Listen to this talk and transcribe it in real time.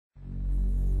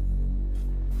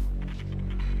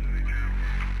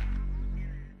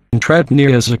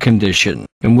Neutropenia is a condition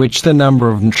in which the number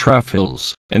of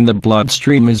neutrophils in the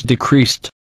bloodstream is decreased.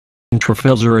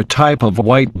 Neutrophils are a type of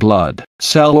white blood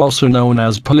cell also known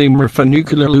as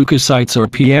polymerphenuclear leukocytes or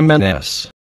PMNs.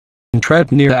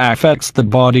 Neutropenia affects the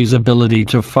body's ability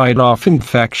to fight off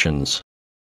infections.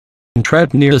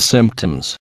 Neutropenia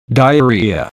symptoms: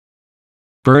 diarrhea,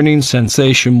 burning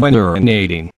sensation when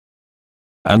urinating,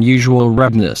 unusual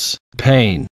redness,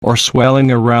 pain, or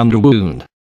swelling around a wound,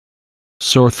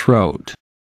 sore throat.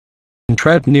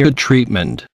 Neutropenia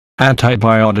treatment: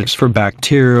 antibiotics for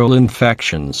bacterial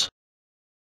infections,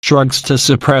 drugs to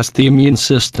suppress the immune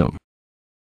system,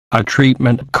 a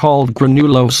treatment called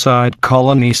granulocyte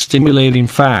colony stimulating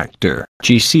factor,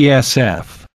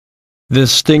 GCSF.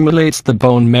 This stimulates the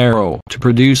bone marrow to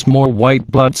produce more white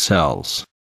blood cells.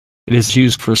 It is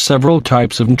used for several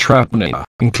types of neutropenia,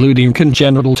 including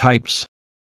congenital types.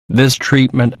 This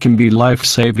treatment can be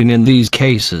life-saving in these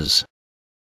cases.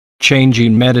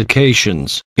 Changing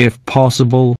medications, if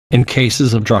possible, in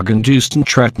cases of drug-induced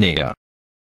neutropenia.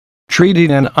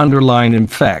 Treating an underlying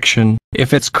infection,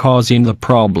 if it's causing the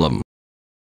problem.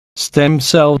 Stem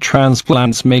cell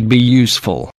transplants may be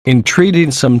useful in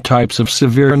treating some types of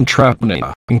severe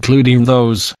neutropenia, including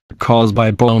those caused by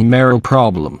bone marrow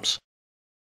problems.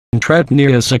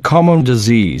 Neutropenia is a common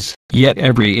disease, yet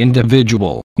every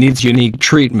individual needs unique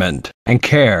treatment and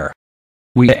care.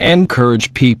 We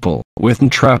encourage people with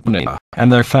neutropenia and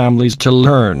their families to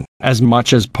learn as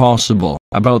much as possible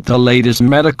about the latest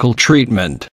medical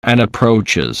treatment and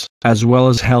approaches, as well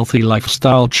as healthy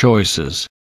lifestyle choices.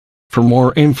 For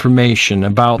more information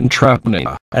about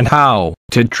neutropenia and how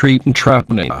to treat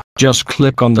neutropenia, just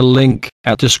click on the link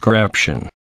at description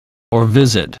or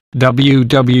visit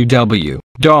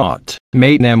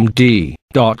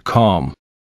www.mainmd.com.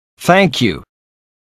 Thank you.